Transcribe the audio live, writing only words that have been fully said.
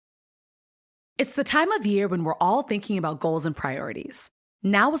It's the time of year when we're all thinking about goals and priorities.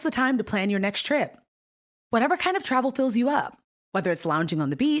 Now is the time to plan your next trip. Whatever kind of travel fills you up, whether it's lounging on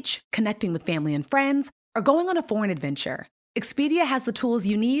the beach, connecting with family and friends, or going on a foreign adventure, Expedia has the tools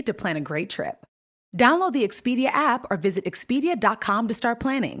you need to plan a great trip. Download the Expedia app or visit Expedia.com to start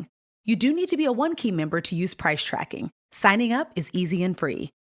planning. You do need to be a One-Key member to use price tracking. Signing up is easy and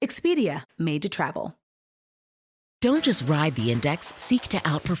free. Expedia, made to travel. Don't just ride the index, seek to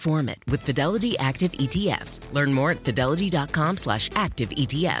outperform it with Fidelity Active ETFs. Learn more at fidelity.com/active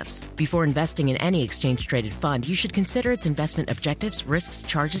ETFs. Before investing in any exchange-traded fund, you should consider its investment objectives, risks,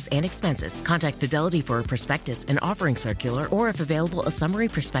 charges, and expenses. Contact Fidelity for a prospectus, an offering circular, or if available, a summary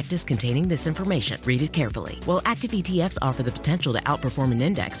prospectus containing this information. Read it carefully. While active ETFs offer the potential to outperform an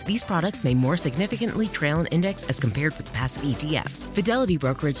index, these products may more significantly trail an index as compared with passive ETFs. Fidelity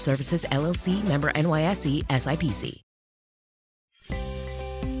Brokerage Services, LLC, member NYSE, SIPC.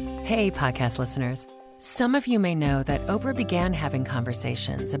 Hey, podcast listeners. Some of you may know that Oprah began having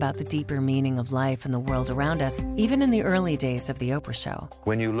conversations about the deeper meaning of life and the world around us, even in the early days of The Oprah Show.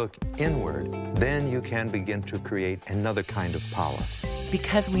 When you look inward, then you can begin to create another kind of power.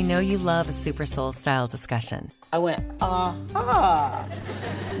 Because we know you love a Super Soul-style discussion. I went, aha!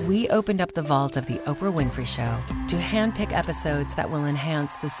 We opened up the vault of The Oprah Winfrey Show to handpick episodes that will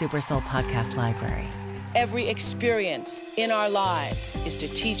enhance the Super Soul podcast library. Every experience in our lives is to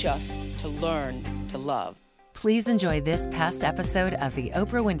teach us to learn to love. Please enjoy this past episode of The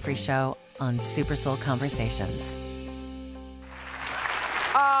Oprah Winfrey Show on Super Soul Conversations.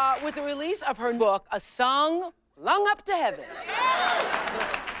 With the release of her book, A Song Flung Up to Heaven.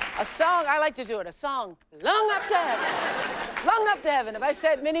 A song, I like to do it, a song flung up to heaven. Flung up to heaven. As I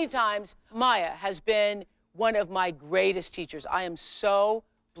said many times, Maya has been one of my greatest teachers. I am so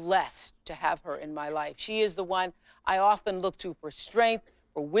blessed to have her in my life. She is the one I often look to for strength,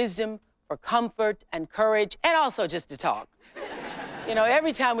 for wisdom, for comfort and courage, and also just to talk. You know,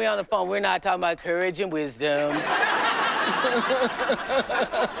 every time we're on the phone, we're not talking about courage and wisdom.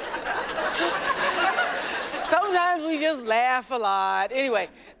 Sometimes we just laugh a lot. Anyway,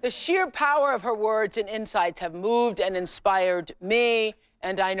 the sheer power of her words and insights have moved and inspired me,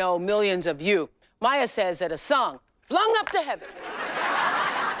 and I know millions of you. Maya says that a song flung up to heaven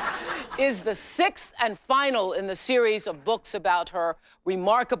is the sixth and final in the series of books about her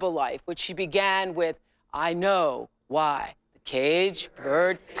remarkable life, which she began with, I Know Why the Caged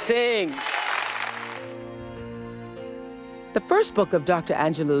Bird Sings. The first book of Dr.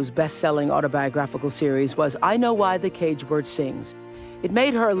 Angelou's best-selling autobiographical series was I Know Why the Caged Bird Sings. It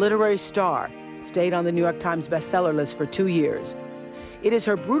made her a literary star, stayed on the New York Times bestseller list for 2 years. It is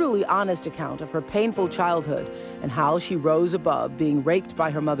her brutally honest account of her painful childhood and how she rose above being raped by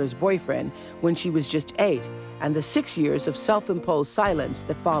her mother's boyfriend when she was just 8, and the 6 years of self-imposed silence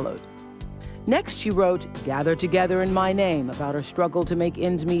that followed. Next, she wrote Gather Together in My Name about her struggle to make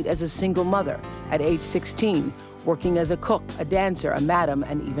ends meet as a single mother at age 16, working as a cook, a dancer, a madam,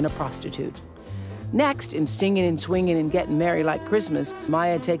 and even a prostitute. Next, in Singing and Swinging and Getting Merry Like Christmas,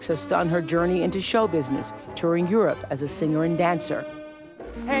 Maya takes us on her journey into show business, touring Europe as a singer and dancer.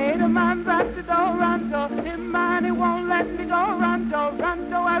 Hey, the man's at the door, Ronto. Him man, he won't let me go, Ronto.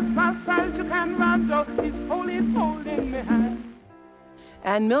 Ronto, as fast as you can, Ronto. He's holding me hand.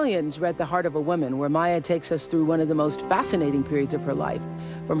 And Millions read The Heart of a Woman, where Maya takes us through one of the most fascinating periods of her life,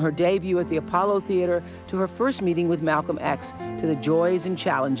 from her debut at the Apollo Theater to her first meeting with Malcolm X to the joys and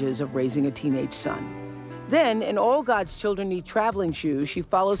challenges of raising a teenage son. Then, in All God's Children Need Traveling Shoes, she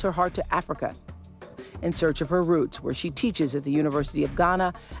follows her heart to Africa in search of her roots, where she teaches at the University of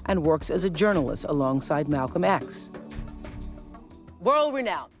Ghana and works as a journalist alongside Malcolm X.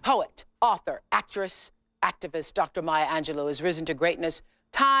 World-renowned poet, author, actress, activist Dr. Maya Angelou has risen to greatness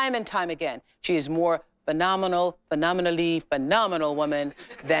time and time again. She is more phenomenally phenomenal woman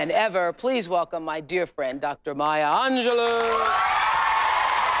than ever. Please welcome my dear friend, Dr. Maya Angelou.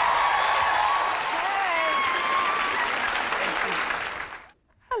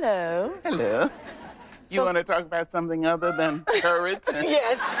 Hello. Hello. You want to talk about something other than courage?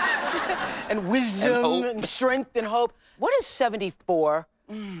 Yes. And wisdom and strength and hope. What does 74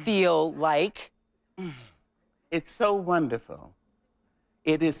 feel like? It's so wonderful.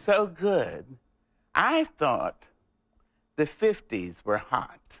 It is so good. I thought the 50s were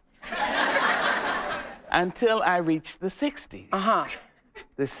hot until I reached the 60s. Uh-huh.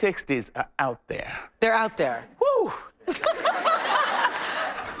 The 60s are out there. They're out there. Woo!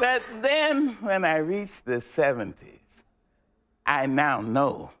 But then when I reached the 70s, I now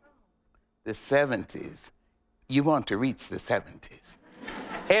know the 70s, you want to reach the 70s.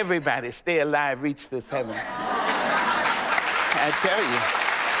 Everybody stay alive, reach the 70s. I tell you.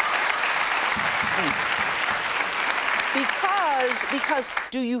 Because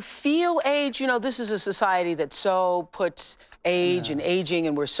do you feel age? You know, this is a society that so puts age and aging,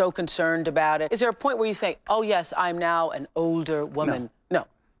 and we're so concerned about it. Is there a point where you think, oh, yes, I'm now an older woman? No.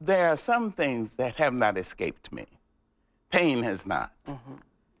 There are some things that have not escaped me. Pain has not.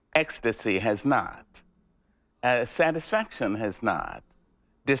 Ecstasy has not. Satisfaction has not.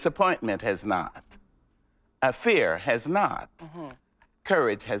 Disappointment has not. Fear has not.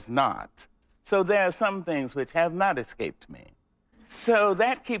 Courage has not. So there are some things which have not escaped me. So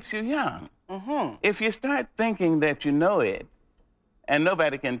that keeps you young. If you start thinking that you know it, and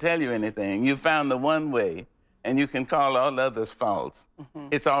nobody can tell you anything, you found the one way, and you can call all others false,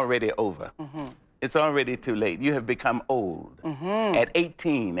 it's already over. It's already too late. You have become old. At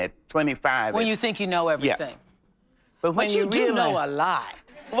 18, at 25. When you think you know everything. Yeah. But when you do realize, know a lot.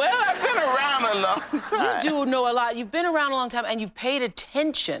 Well, I've been around a long time. You do know a lot. You've been around a long time, and you've paid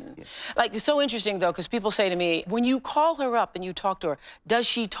attention. Like, it's so interesting, though, because people say to me, when you call her up and you talk to her, does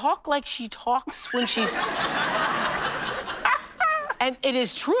she talk like she talks when she's... And it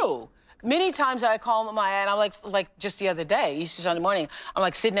is true. Many times I call Maya, and I'm like just the other day, Easter Sunday morning, I'm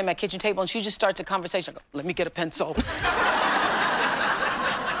like sitting at my kitchen table, and she just starts a conversation. I go, let me get a pencil.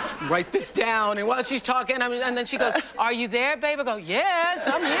 Write this down. And while she's talking, and then she goes, are you there, babe? I go, yes,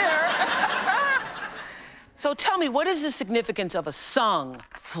 I'm here. So tell me, what is the significance of a song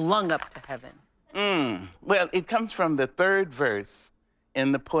flung up to heaven? Well, it comes from the third verse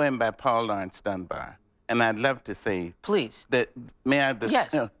in the poem by Paul Laurence Dunbar. And I'd love to say... Please. That, may I...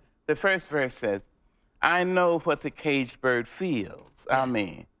 Yes. No, the first verse says, I know what the caged bird feels, I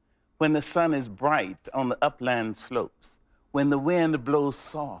mean, when the sun is bright on the upland slopes, when the wind blows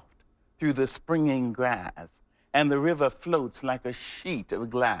soft through the springing grass, and the river floats like a sheet of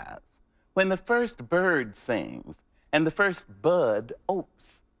glass, when the first bird sings, and the first bud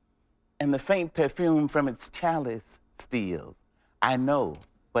opes, and the faint perfume from its chalice steals, I know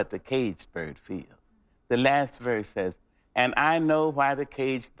what the caged bird feels. The last verse says, and I know why the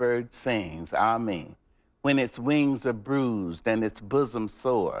caged bird sings, amen. When its wings are bruised and its bosom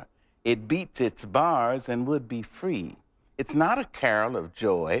sore, it beats its bars and would be free. It's not a carol of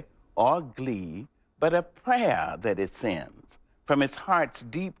joy or glee, but a prayer that it sends from its heart's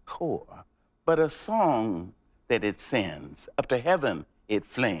deep core, but a song that it sends up to heaven it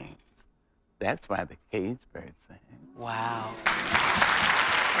flings. That's why the caged bird sings. Wow.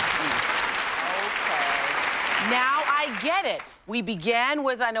 Now I get it. We began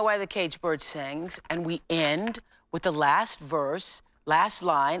with I Know Why the Caged Bird Sings, and we end with the last verse, last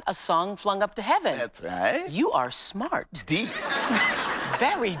line, a song flung up to heaven. That's right. You are smart. Deep.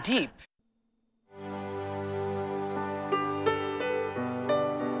 Very deep.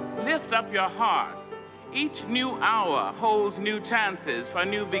 Lift up your hearts. Each new hour holds new chances for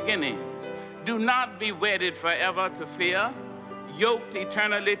new beginnings. Do not be wedded forever to fear, yoked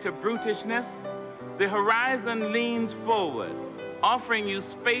eternally to brutishness. The horizon leans forward, offering you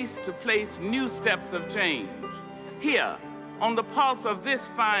space to place new steps of change. Here, on the pulse of this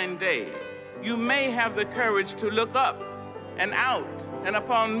fine day, you may have the courage to look up and out and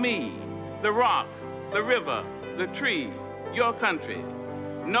upon me, the rock, the river, the tree, your country.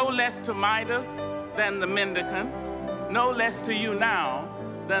 No less to Midas than the mendicant, no less to you now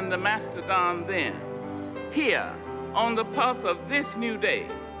than the mastodon then. Here, on the pulse of this new day,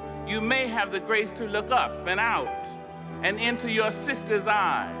 you may have the grace to look up and out and into your sister's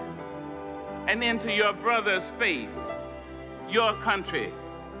eyes and into your brother's face, your country,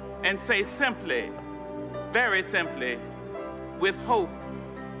 and say simply, very simply, with hope,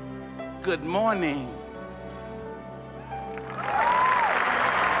 good morning.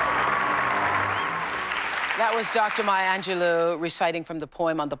 That was Dr. Maya Angelou reciting from the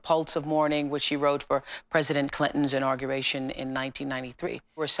poem On the Pulse of Morning, which she wrote for President Clinton's inauguration in 1993.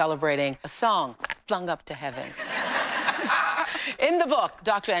 We're celebrating a song flung up to heaven. In the book,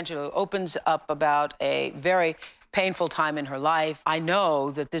 Dr. Angelou opens up about a very painful time in her life. I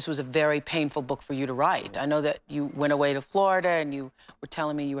know that this was a very painful book for you to write. I know that you went away to Florida and you were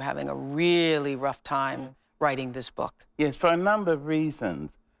telling me you were having a really rough time writing this book. Yes, for a number of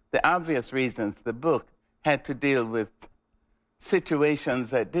reasons. The obvious reasons, the book had to deal with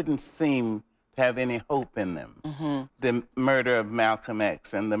situations that didn't seem to have any hope in them. The murder of Malcolm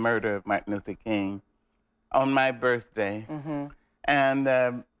X and the murder of Martin Luther King on my birthday,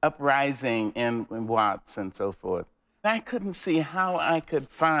 and uprising in Watts and so forth. I couldn't see how I could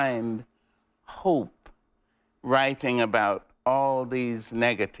find hope writing about all these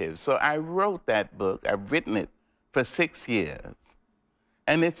negatives. So I wrote that book. I've written it for 6 years.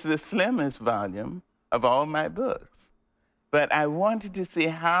 And it's the slimmest volume of all my books. But I wanted to see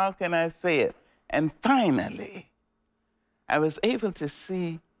how can I say it And finally, I was able to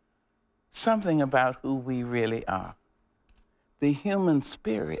see something about who we really are. The human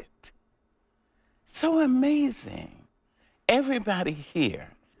spirit. So amazing. Everybody here,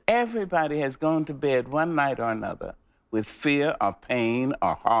 everybody has gone to bed one night or another with fear or pain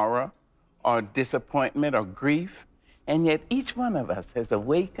or horror or disappointment or grief. And yet each one of us has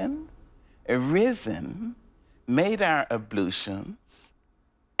awakened, arisen, made our ablutions,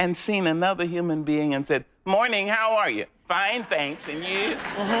 and seen another human being and said, "Morning, how are you?" "Fine, thanks, and you?"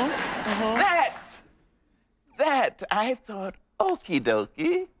 That, I thought, okie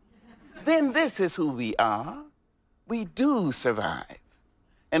dokie, then this is who we are. We do survive.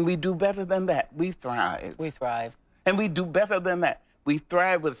 And we do better than that. We thrive. We thrive. And we do better than that. We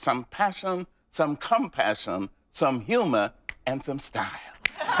thrive with some passion, some compassion, some humor, and some style.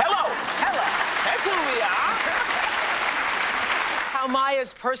 Hello. That's who we are. How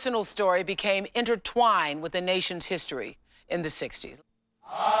Maya's personal story became intertwined with the nation's history in the 60s.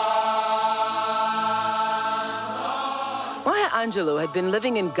 Maya Angelou had been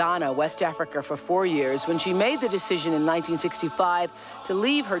living in Ghana, West Africa, for 4 years when she made the decision in 1965 to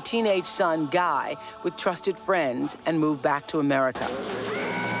leave her teenage son, Guy, with trusted friends and move back to America.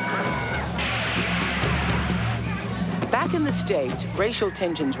 Back in the States, racial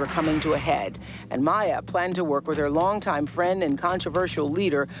tensions were coming to a head, and Maya planned to work with her longtime friend and controversial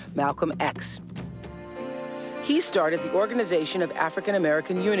leader, Malcolm X. He started the Organization of African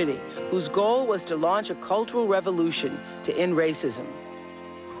American Unity, whose goal was to launch a cultural revolution to end racism.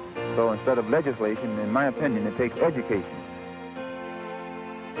 So instead of legislation, in my opinion, it takes education.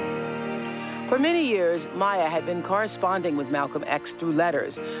 For many years, Maya had been corresponding with Malcolm X through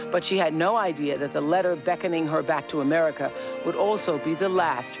letters, but she had no idea that the letter beckoning her back to America would also be the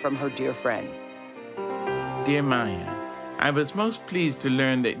last from her dear friend. Dear Maya, I was most pleased to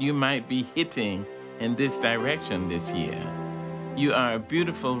learn that you might be hitting in this direction this year. You are a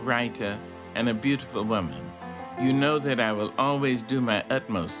beautiful writer and a beautiful woman. You know that I will always do my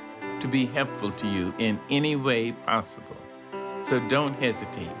utmost to be helpful to you in any way possible. So don't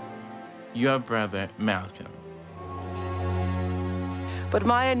hesitate. Your brother, Malcolm. But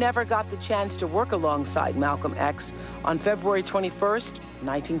Maya never got the chance to work alongside Malcolm X. On February 21st,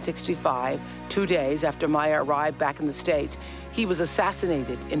 1965, 2 days after Maya arrived back in the States, he was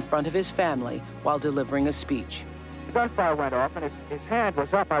assassinated in front of his family while delivering a speech. The gunfire went off, and his hand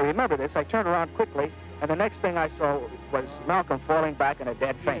was up. I remember this. I turned around quickly, and the next thing I saw was Malcolm falling back in a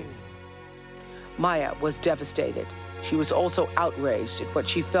dead faint. Maya was devastated. She was also outraged at what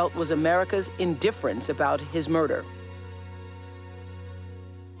she felt was America's indifference about his murder.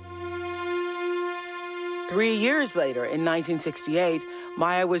 3 years later, in 1968,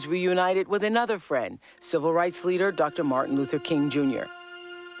 Maya was reunited with another friend, civil rights leader Dr. Martin Luther King, Jr.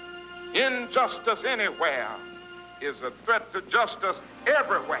 Injustice anywhere is a threat to justice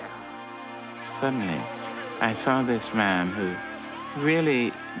everywhere. Suddenly, I saw this man who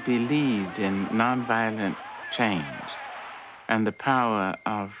really believed in nonviolent change and the power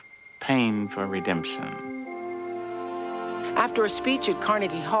of pain for redemption. After a speech at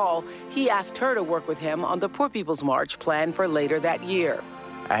Carnegie Hall, he asked her to work with him on the Poor People's March planned for later that year.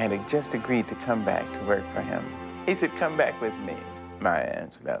 I had just agreed to come back to work for him. He said, "Come back with me, Maya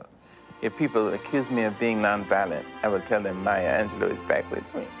Angelou. If people accuse me of being nonviolent, I will tell them Maya Angelou is back with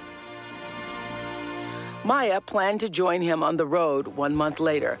me." Maya planned to join him on the road 1 month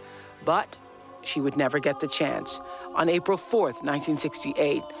later, but she would never get the chance. On April 4th,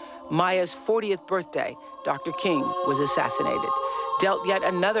 1968, Maya's 40th birthday, Dr. King was assassinated. Dealt yet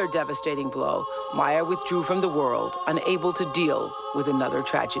another devastating blow, Maya withdrew from the world, unable to deal with another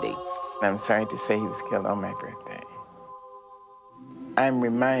tragedy. I'm sorry to say he was killed on my birthday. I'm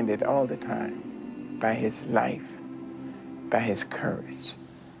reminded all the time by his life, by his courage,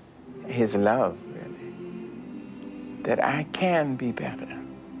 his love, really, that I can be better.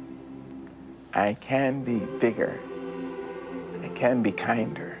 I can be bigger. I can be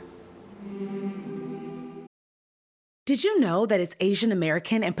kinder. Did you know that it's Asian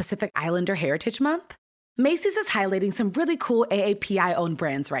American and Pacific Islander Heritage Month? Macy's is highlighting some really cool AAPI-owned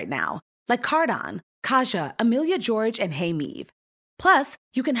brands right now, like Cardon, Kaja, Amelia George, and Hey Meave. Plus,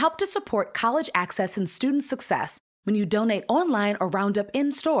 you can help to support college access and student success when you donate online or round up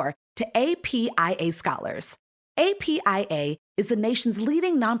in-store to APIA Scholars. APIA is the nation's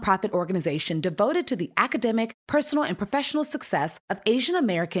leading nonprofit organization devoted to the academic, personal, and professional success of Asian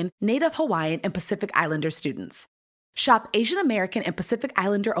American, Native Hawaiian, and Pacific Islander students. Shop Asian American and Pacific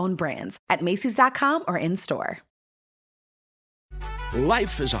Islander-owned brands at Macy's.com or in-store.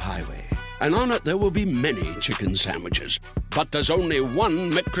 Life is a highway, and on it there will be many chicken sandwiches. But there's only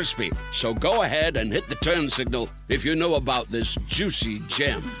one McCrispy. So go ahead and hit the turn signal if you know about this juicy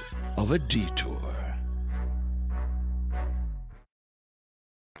gem of a detour.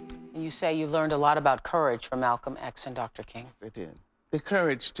 You say you learned a lot about courage from Malcolm X and Dr. King. Yes, I did. The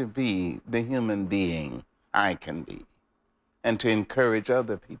courage to be the human being I can be, and to encourage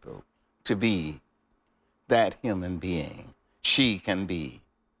other people to be that human being she can be.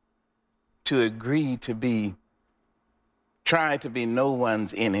 To agree to try to be no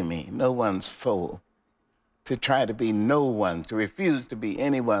one's enemy, no one's foe. To try to be no one, to refuse to be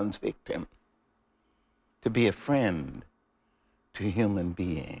anyone's victim. To be a friend to human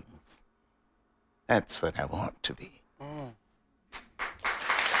beings. That's what I want to be.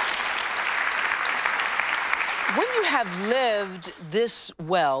 When you have lived this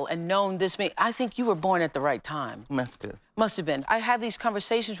well and known this, I think you were born at the right time. Must have. Must have been. I have these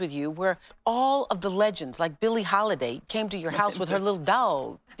conversations with you where all of the legends, like Billie Holiday, came to your house with her little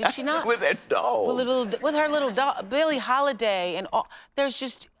dog. Did she not? With her dog. With her little dog. Billie Holiday and all. There's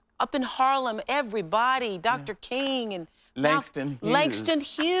just, up in Harlem, everybody, Dr. King and Langston Hughes. Langston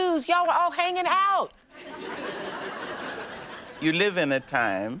Hughes. Y'all were all hanging out. You live in a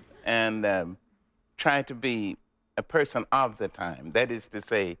time and try to be a person of the time. That is to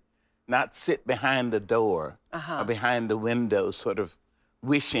say, not sit behind the door or behind the window, sort of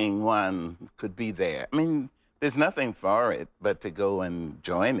wishing one could be there. I mean, there's nothing for it but to go and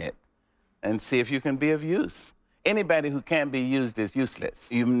join it and see if you can be of use. Anybody who can't be used is useless.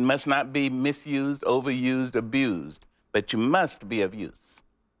 You must not be misused, overused, abused, but you must be of use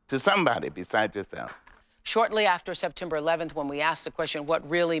to somebody besides yourself. Shortly after September 11th, when we asked the question, what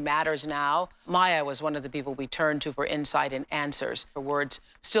really matters now, Maya was one of the people we turned to for insight and answers. Her words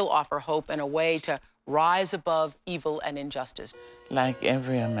still offer hope and a way to rise above evil and injustice. Like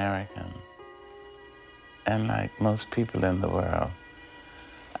every American, and like most people in the world,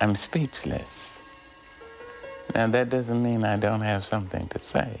 I'm speechless. Now, that doesn't mean I don't have something to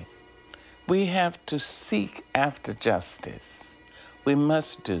say. We have to seek after justice. We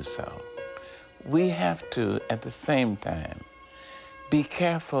must do so. We have to, at the same time, be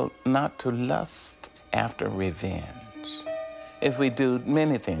careful not to lust after revenge. If we do,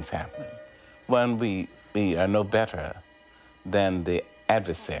 many things happen. One, we are no better than the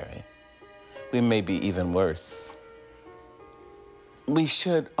adversary. We may be even worse. We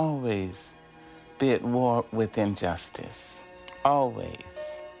should always be at war with injustice,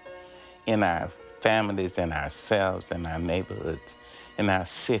 always. In our families, in ourselves, in our neighborhoods, in our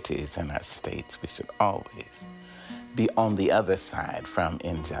cities, in our states, we should always be on the other side from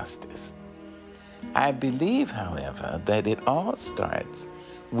injustice. I believe, however, that it all starts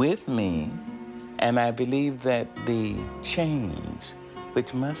with me, and I believe that the change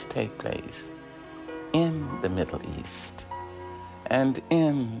which must take place in the Middle East and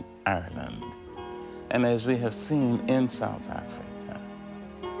in Ireland, and as we have seen in South Africa,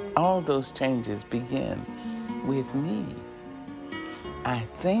 all those changes begin with me. I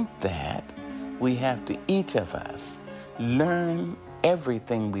think that we have to, each of us, learn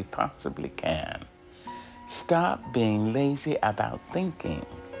everything we possibly can. Stop being lazy about thinking.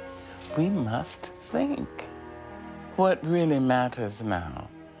 We must think. What really matters now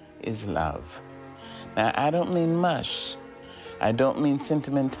is love. Now, I don't mean mush. I don't mean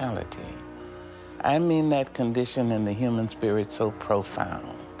sentimentality. I mean that condition in the human spirit so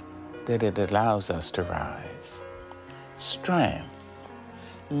profound that it allows us to rise. Strength,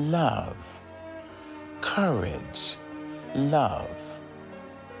 love, courage, love,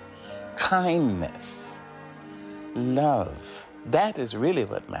 kindness, love. That is really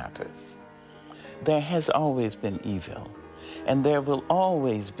what matters. There has always been evil, and there will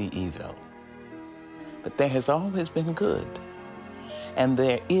always be evil. But there has always been good, and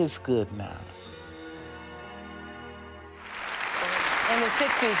there is good now. In the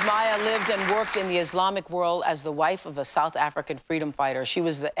 60s, Maya lived and worked in the Islamic world as the wife of a South African freedom fighter. She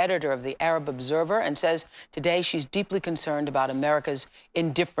was the editor of the Arab Observer and says today she's deeply concerned about America's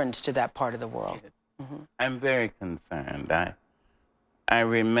indifference to that part of the world. Yes. I'm very concerned. I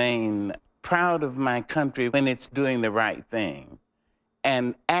remain proud of my country when it's doing the right thing,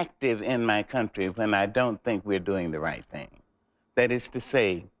 and active in my country when I don't think we're doing the right thing. That is to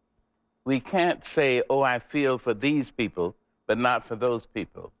say, we can't say, oh, I feel for these people, but not for those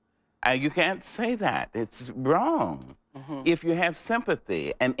people. You can't say that. It's wrong. If you have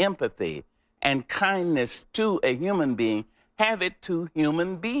sympathy and empathy and kindness to a human being, have it to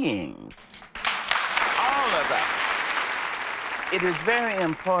human beings. All of that. It is very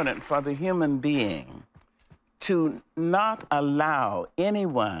important for the human being to not allow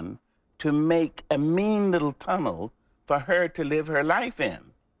anyone to make a mean little tunnel for her to live her life in.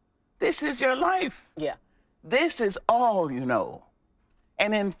 This is your life. Yeah. This is all you know.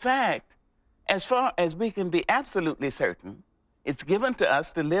 And in fact, as far as we can be absolutely certain, it's given to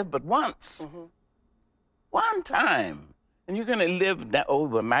us to live but once. Mm-hmm. One time. And you're going to live that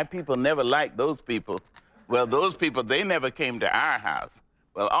over. My people never liked those people. Well, those people, they never came to our house.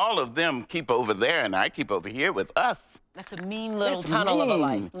 Well, all of them keep over there, and I keep over here with us. That's a mean little That's tunnel of a mean.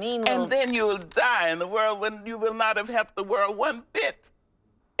 life. Mean little... And then you will die in the world when you will not have helped the world one bit.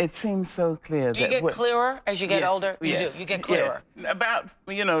 It seems so clear. Do you get clearer as you get older? You do. You get clearer. Yeah. About,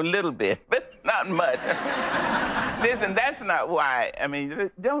 a little bit, but not much. Listen, that's not why. I mean,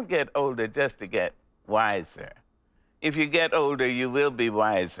 don't get older just to get wiser. If you get older, you will be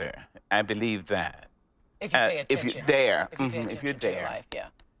wiser. I believe that. If you pay attention. If you dare. If you pay attention to your life, yeah.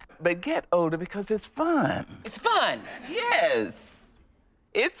 But get older because it's fun. It's fun. Yes.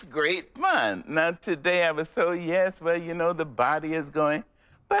 It's great fun. Now, today I was so, the body is going.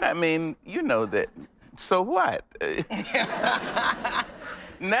 But, I mean, you know that. So what?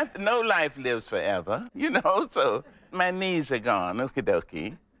 No life lives forever, so my knees are gone, okie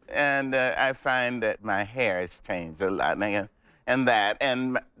dokie. And I find that my hair has changed a lot.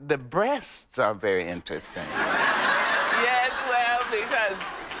 And the breasts are very interesting. Yes, well, because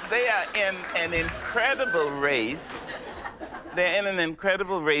they are in an incredible race. They're in an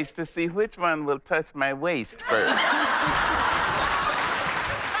incredible race to see which one will touch my waist first.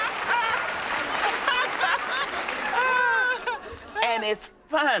 And it's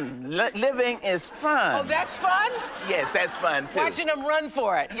fun. Living is fun. Oh, that's fun? Yes, that's fun, too. Watching them run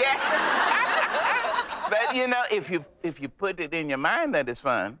for it. Yeah. But, if you put it in your mind that it's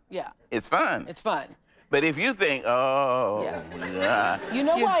fun, it's fun. It's fun. But if you think, yeah. You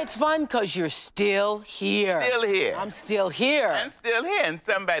know why it's fun? Because you're still here. Still here. I'm still here. I'm still here, and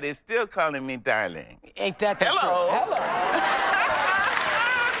somebody's still calling me darling. Ain't that the truth? Hello.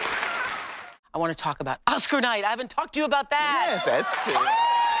 I want to talk about Oscar night. I haven't talked to you about that. Yes, that's true.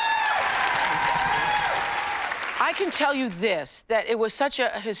 I can tell you this, that it was such a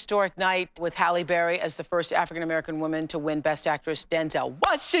historic night with Halle Berry as the first African-American woman to win Best Actress, Denzel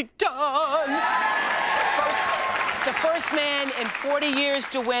Washington. The first man in 40 years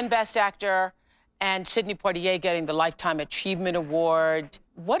to win Best Actor, and Sidney Poitier getting the Lifetime Achievement Award.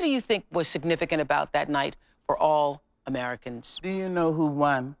 What do you think was significant about that night for all Americans? Do you know who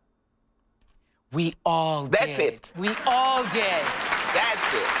won? We all did. That's it. We all did.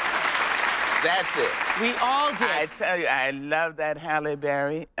 That's it. That's it. We all did. I tell you, I love that Halle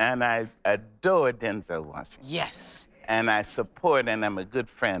Berry, and I adore Denzel Washington. Yes. And I support, and I'm a good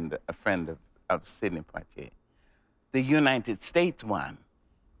friend, of Sidney Poitier. The United States won.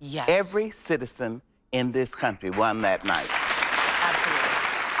 Yes. Every citizen in this country won that night. Absolutely.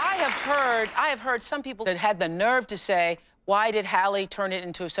 I have heard some people that had the nerve to say, why did Halle turn it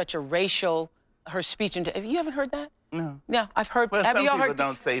into such a racial, her speech into, you haven't heard that? No. Yeah, I've heard. Well, have some you all people heard?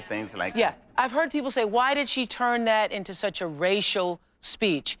 Don't say things like that. Yeah, I've heard people say, why did she turn that into such a racial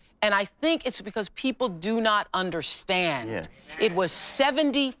speech? And I think it's because people do not understand. Yes. It was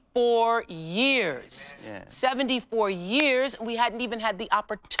 74 years. Yes. 74 years, and we hadn't even had the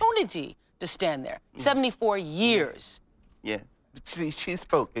opportunity to stand there. 74 years. Yes. She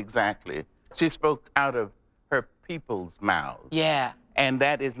spoke exactly. She spoke out of her people's mouths. Yeah. And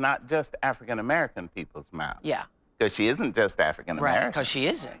that is not just African-American people's mouths. Yeah. Because she isn't just African-American. Right, because she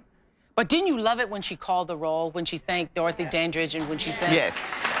isn't. But didn't you love it when she called the role, when she thanked Dorothy Dandridge, and when she thanked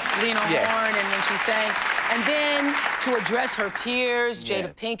Lena Horne, and when she thanked, and then to address her peers,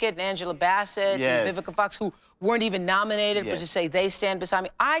 Jada Pinkett and Angela Bassett and Vivica Fox, who weren't even nominated, but to say they stand beside me.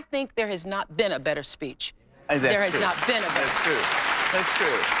 I think there has not been a better speech. There has not been a better speech. That's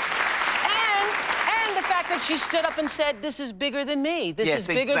true. And the fact that she stood up and said, this is bigger than me. This is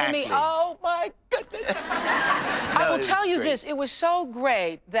bigger than me. Oh, my goodness. I will tell you this. It was so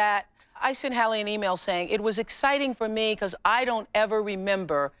great that I sent Halle an email saying it was exciting for me because I don't ever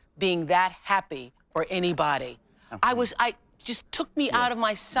remember being that happy for anybody. I just took me out of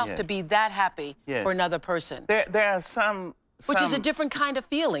myself to be that happy for another person. There are some... Which is a different kind of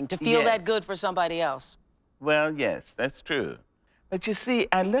feeling, to feel that good for somebody else. Well, yes, that's true. But you see,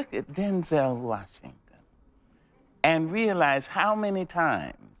 I looked at Denzel Washington and realized how many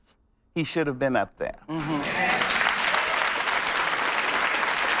times he should have been up there. Oh,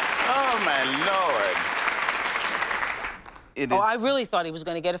 my Lord. I really thought he was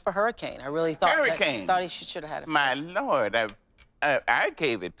going to get it for Hurricane. I really thought Hurricane. Thought he should have had it. My Lord, I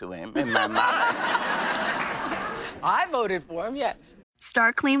gave it to him in my mind. I voted for him, yes.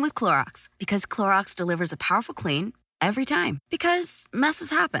 Start clean with Clorox, because Clorox delivers a powerful clean Every time. Because messes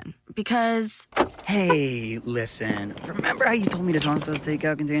happen. Because... Hey, listen. Remember how you told me to toss those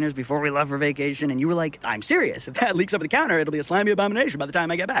takeout containers before we left for vacation? And you were like, I'm serious. If that leaks over the counter, it'll be a slimy abomination by the time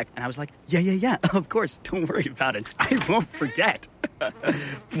I get back. And I was like, yeah, of course. Don't worry about it. I won't forget.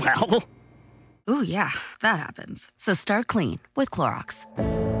 Well... Ooh, yeah, that happens. So start clean with Clorox.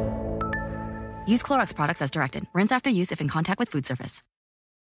 Use Clorox products as directed. Rinse after use if in contact with food surface.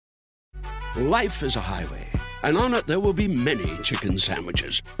 Life is a highway, and on it there will be many chicken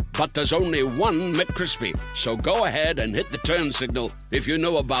sandwiches. But there's only one McCrispy. So go ahead and hit the turn signal if you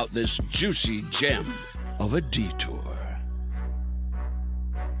know about this juicy gem of a detour.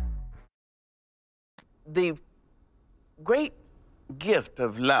 The great gift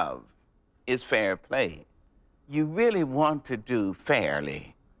of love is fair play. You really want to do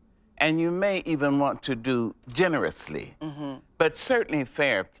fairly, and you may even want to do generously, but certainly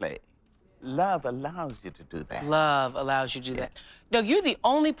fair play. Love allows you to do that. Love allows you to do that. No, you're the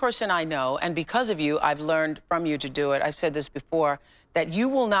only person I know, and because of you, I've learned from you to do it. I've said this before, that you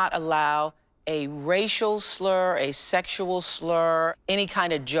will not allow a racial slur, a sexual slur, any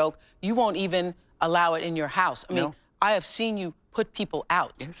kind of joke. You won't even allow it in your house. I mean, I have seen you put people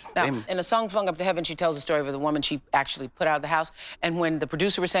out. Yes. Now, in a song, Flung Up to Heaven, she tells the story of the woman she actually put out of the house. And when the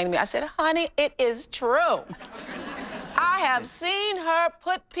producer was saying to me, I said, honey, it is true. I have seen her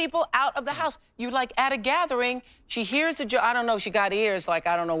put people out of the house. You like at a gathering, she hears a joke. I don't know, she got ears like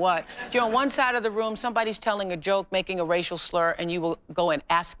I don't know what. You're on one side of the room, somebody's telling a joke, making a racial slur, and you will go and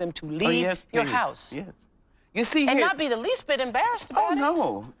ask them to leave your house. Yes. You see, and not be the least bit embarrassed about it.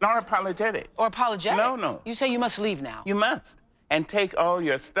 No, not apologetic. Or apologetic? No. You say you must leave now. You must. And take all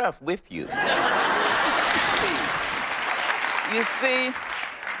your stuff with you. You see?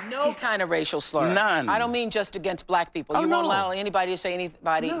 No kind of racial slur. None. I don't mean just against black people. You won't allow anybody to say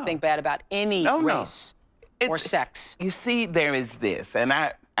anything bad about any race or sex. You see, there is this, and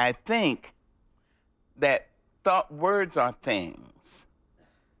I think that words are things.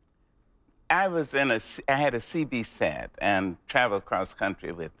 I had a CB set and traveled cross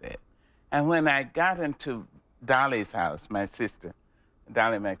country with it. And when I got into Dolly's house, my sister,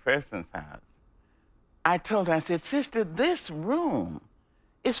 Dolly McPherson's house, I told her, I said, sister, this room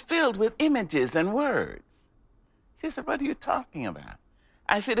is filled with images and words. She said, what are you talking about?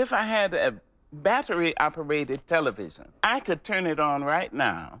 I said, if I had a battery-operated television, I could turn it on right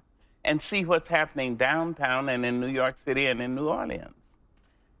now and see what's happening downtown and in New York City and in New Orleans.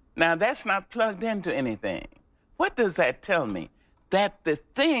 Now, that's not plugged into anything. What does that tell me? That the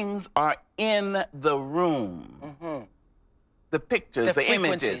things are in the room. The pictures, the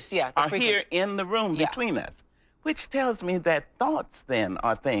images are here in the room between us, which tells me that thoughts then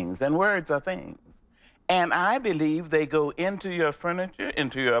are things and words are things. And I believe they go into your furniture,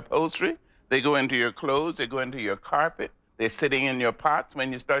 into your upholstery, they go into your clothes, they go into your carpet, they're sitting in your pots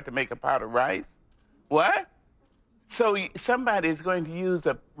when you start to make a pot of rice. What? So somebody is going to use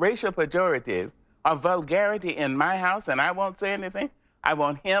a racial pejorative or vulgarity in my house and I won't say anything? I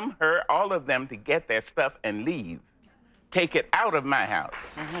want him, her, all of them to get their stuff and leave. Take it out of my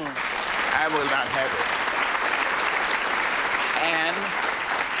house. I will not have it. And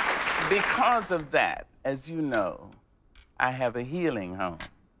because of that, as you know, I have a healing home.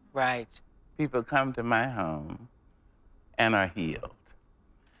 Right. People come to my home and are healed.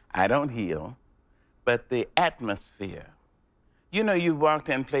 I don't heal, but the atmosphere. You know, you walked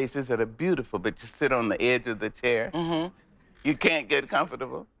in places that are beautiful, but you sit on the edge of the chair. You can't get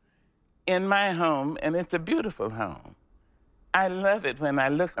comfortable. In my home, and it's a beautiful home, I love it when I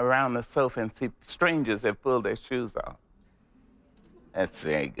look around the sofa and see strangers have pulled their shoes off. That's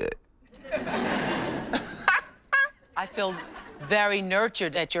very good. I feel very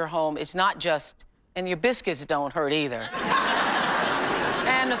nurtured at your home. It's not just, and your biscuits don't hurt either.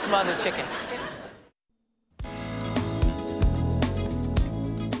 And the smothered chicken.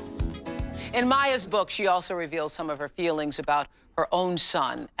 In Maya's book, she also reveals some of her feelings about her own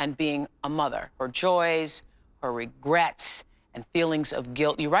son and being a mother, her joys, her regrets, and feelings of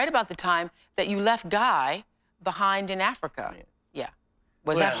guilt. You write about the time that you left Guy behind in Africa. Yeah.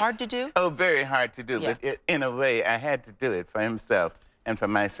 Was that hard to do? Oh, very hard to do, but in a way, I had to do it for himself and for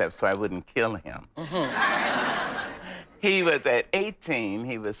myself so I wouldn't kill him. He was at 18,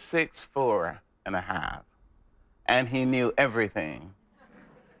 he was 6'4" and a half, and he knew everything.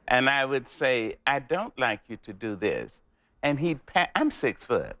 And I would say, I don't like you to do this. And he'd pat, I'm 6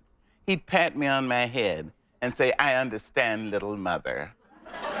 foot. He'd pat me on my head and say, I understand, little mother.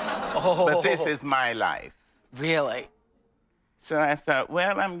 But this is my life. Really? So I thought,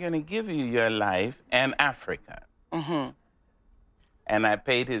 well, I'm going to give you your life and Africa. And I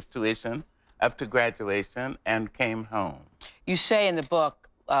paid his tuition up to graduation and came home. You say in the book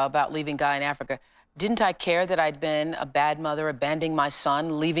about leaving Guy in Africa, didn't I care that I'd been a bad mother, abandoning my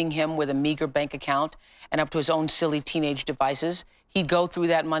son, leaving him with a meager bank account and up to his own silly teenage devices? He'd go through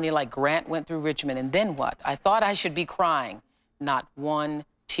that money like Grant went through Richmond, and then what? I thought I should be crying. Not one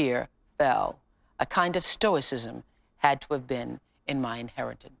tear fell. A kind of stoicism had to have been in my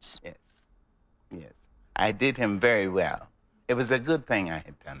inheritance. Yes, yes. I did him very well. It was a good thing I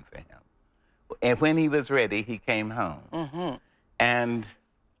had done for him. And when he was ready, he came home. Mm-hmm. And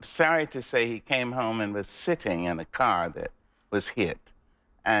sorry to say, he came home and was sitting in a car that was hit,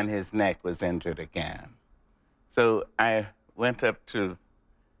 and his neck was injured again. So I went up to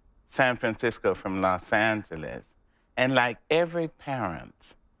San Francisco from Los Angeles, and like every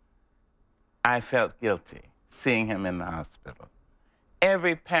parent, I felt guilty seeing him in the hospital.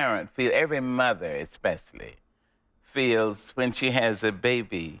 Every parent, every mother especially, feels when she has a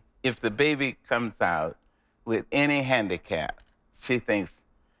baby, if the baby comes out with any handicap, she thinks,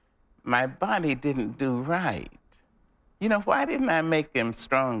 my body didn't do right. You know, why didn't I make him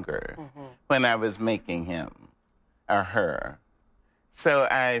stronger when I was making him or her? So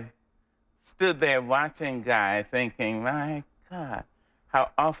I stood there watching Guy thinking, my God,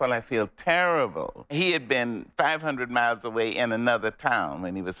 how awful, I feel terrible. He had been 500 miles away in another town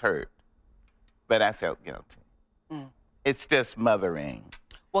when he was hurt, but I felt guilty. It's just mothering.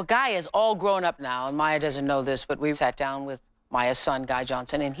 Well, Guy is all grown up now, and Maya doesn't know this, but we sat down with Maya's son, Guy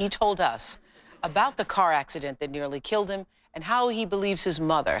Johnson, and he told us about the car accident that nearly killed him and how he believes his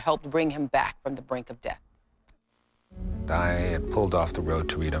mother helped bring him back from the brink of death. I had pulled off the road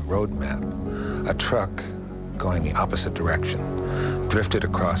to read a road map. A truck going the opposite direction drifted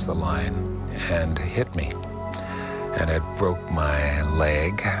across the line and hit me. And it broke my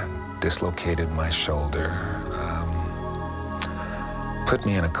leg, dislocated my shoulder, put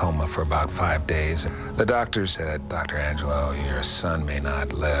me in a coma for about 5 days. The doctor said, Dr. Angelo, your son may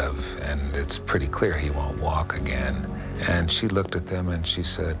not live, and it's pretty clear he won't walk again. And she looked at them and she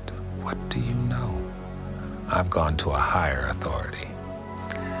said, what do you know? I've gone to a higher authority.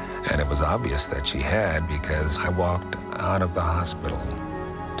 And it was obvious that she had, because I walked out of the hospital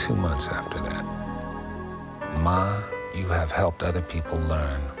 2 months after that. Ma, you have helped other people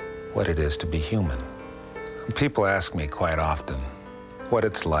learn what it is to be human. People ask me quite often what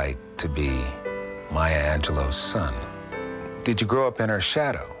it's like to be Maya Angelou's son. Did you grow up in her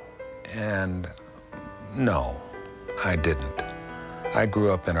shadow? And no, I didn't. I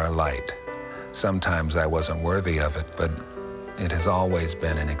grew up in her light. Sometimes I wasn't worthy of it, but it has always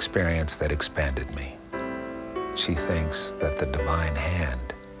been an experience that expanded me. She thinks that the divine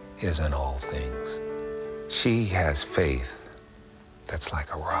hand is in all things. She has faith that's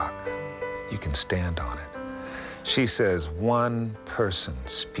like a rock. You can stand on it. She says one person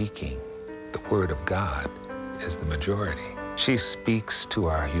speaking the word of God is the majority. She speaks to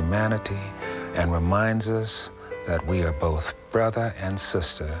our humanity and reminds us that we are both brother and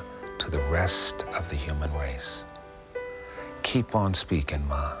sister to the rest of the human race. Keep on speaking,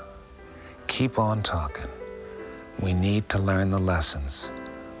 Ma. Keep on talking. We need to learn the lessons.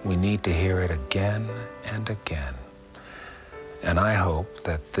 We need to hear it again and again. And I hope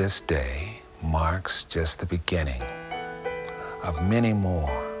that this day marks just the beginning of many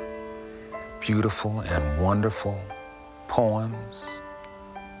more beautiful and wonderful poems,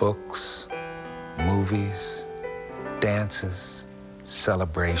 books, movies, dances,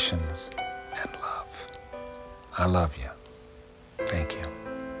 celebrations, and love. I love you. Thank you.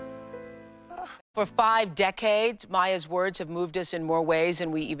 For 5 decades, Maya's words have moved us in more ways than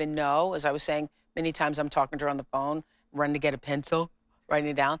we even know. As I was saying, many times I'm talking to her on the phone, running to get a pencil,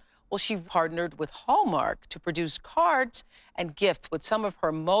 writing it down. Well, she partnered with Hallmark to produce cards and gifts with some of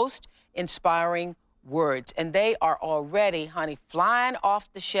her most inspiring words. And they are already, honey, flying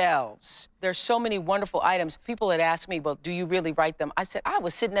off the shelves. There's so many wonderful items. People had asked me, well, do you really write them? I said, I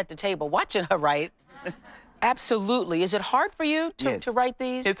was sitting at the table watching her write. Absolutely. Is it hard for you to write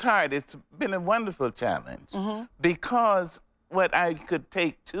these? It's hard. It's been a wonderful challenge because what I could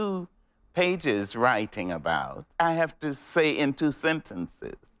take 2 pages writing about, I have to say in 2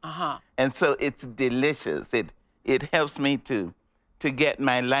 sentences. And so it's delicious. It helps me to get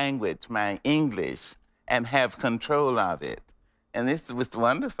my language, my English, and have control of it. And this was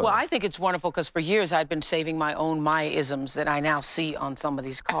wonderful. Well, I think it's wonderful because for years I'd been saving my own Maya-isms that I now see on some of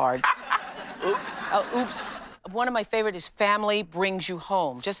these cards. Oops. Oops. One of my favorite is family brings you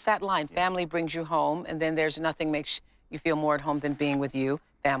home. Just that line, family brings you home. And then there's nothing makes you feel more at home than being with you,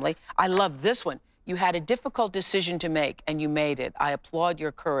 family. I love this one. You had a difficult decision to make, and you made it. I applaud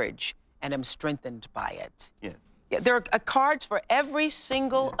your courage and am strengthened by it. Yes. Yeah, there are cards for every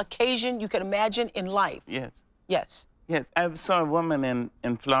single occasion you can imagine in life. Yes. Yes. Yes, I saw a woman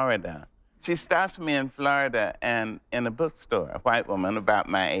in Florida. She stopped me in Florida and in a bookstore, a white woman about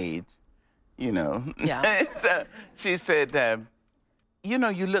my age, you know. Yeah. So she said, you know,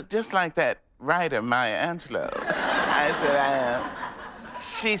 you look just like that writer, Maya Angelou. I said, I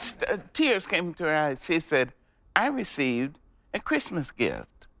am. Tears came to her eyes. She said, I received a Christmas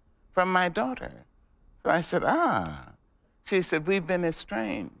gift from my daughter. So I said, She said, we've been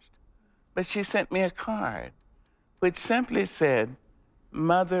estranged. But she sent me a card which simply said,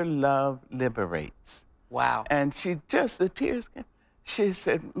 Mother love liberates. Wow. And the tears came. She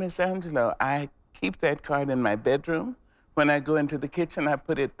said, Miss Angelou, I keep that card in my bedroom. When I go into the kitchen, I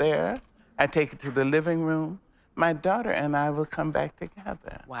put it there. I take it to the living room. My daughter and I will come back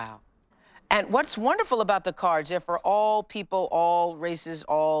together. Wow. And what's wonderful about the cards, they're for all people, all races,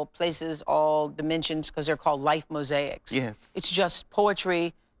 all places, all dimensions, because they're called life mosaics. Yes. It's just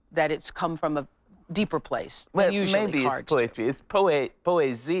poetry that it's come from a deeper place. Well, usually maybe cards it's poetry. It's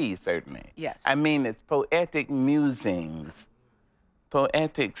poesy, certainly. Yes. I mean, it's poetic musings,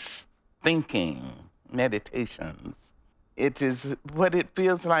 poetic thinking, meditations. It is what it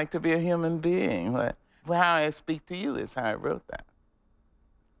feels like to be a human being. How I speak to you is how I wrote that.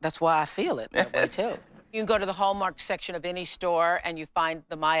 That's why I feel it that way, too. You can go to the Hallmark section of any store and you find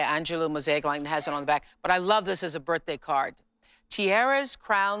the Maya Angelou mosaic line that has it on the back. But I love this as a birthday card. Tiaras,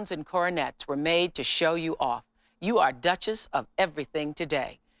 crowns, and coronets were made to show you off. You are Duchess of everything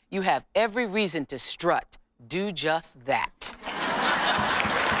today. You have every reason to strut. Do just that.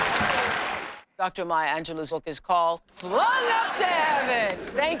 Dr. Maya Angelou's book is called Flung Up to Heaven.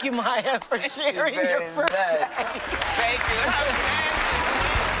 Thank you, Maya, for sharing your birthday. Thank you.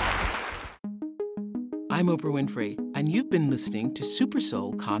 I'm Oprah Winfrey, and you've been listening to Super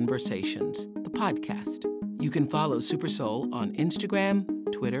Soul Conversations, the podcast. You can follow Super Soul on Instagram,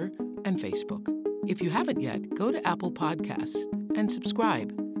 Twitter, and Facebook. If you haven't yet, go to Apple Podcasts and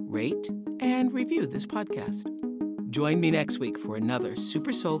subscribe, rate, and review this podcast. Join me next week for another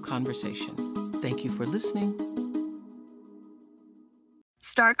Super Soul Conversation. Thank you for listening.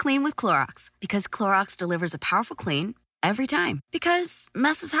 Start clean with Clorox, because Clorox delivers a powerful clean every time. Because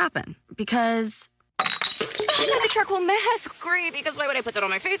messes happen. Because the charcoal mask, great, because why would I put that on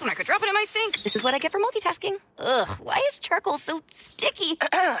my face when I could drop it in my sink? This is what I get for multitasking. Ugh, why is charcoal so sticky?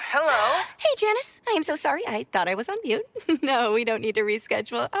 Hello? Hey, Janice, I am so sorry. I thought I was on mute. No, we don't need to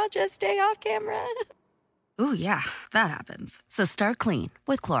reschedule. I'll just stay off camera. Ooh, yeah, that happens. So start clean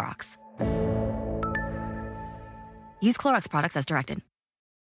with Clorox. Use Clorox products as directed.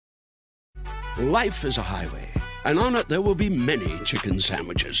 Life is a highway, and on it there will be many chicken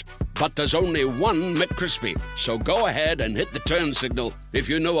sandwiches. But there's only one McCrispy. So go ahead and hit the turn signal if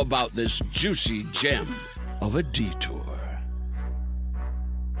you know about this juicy gem of a detour.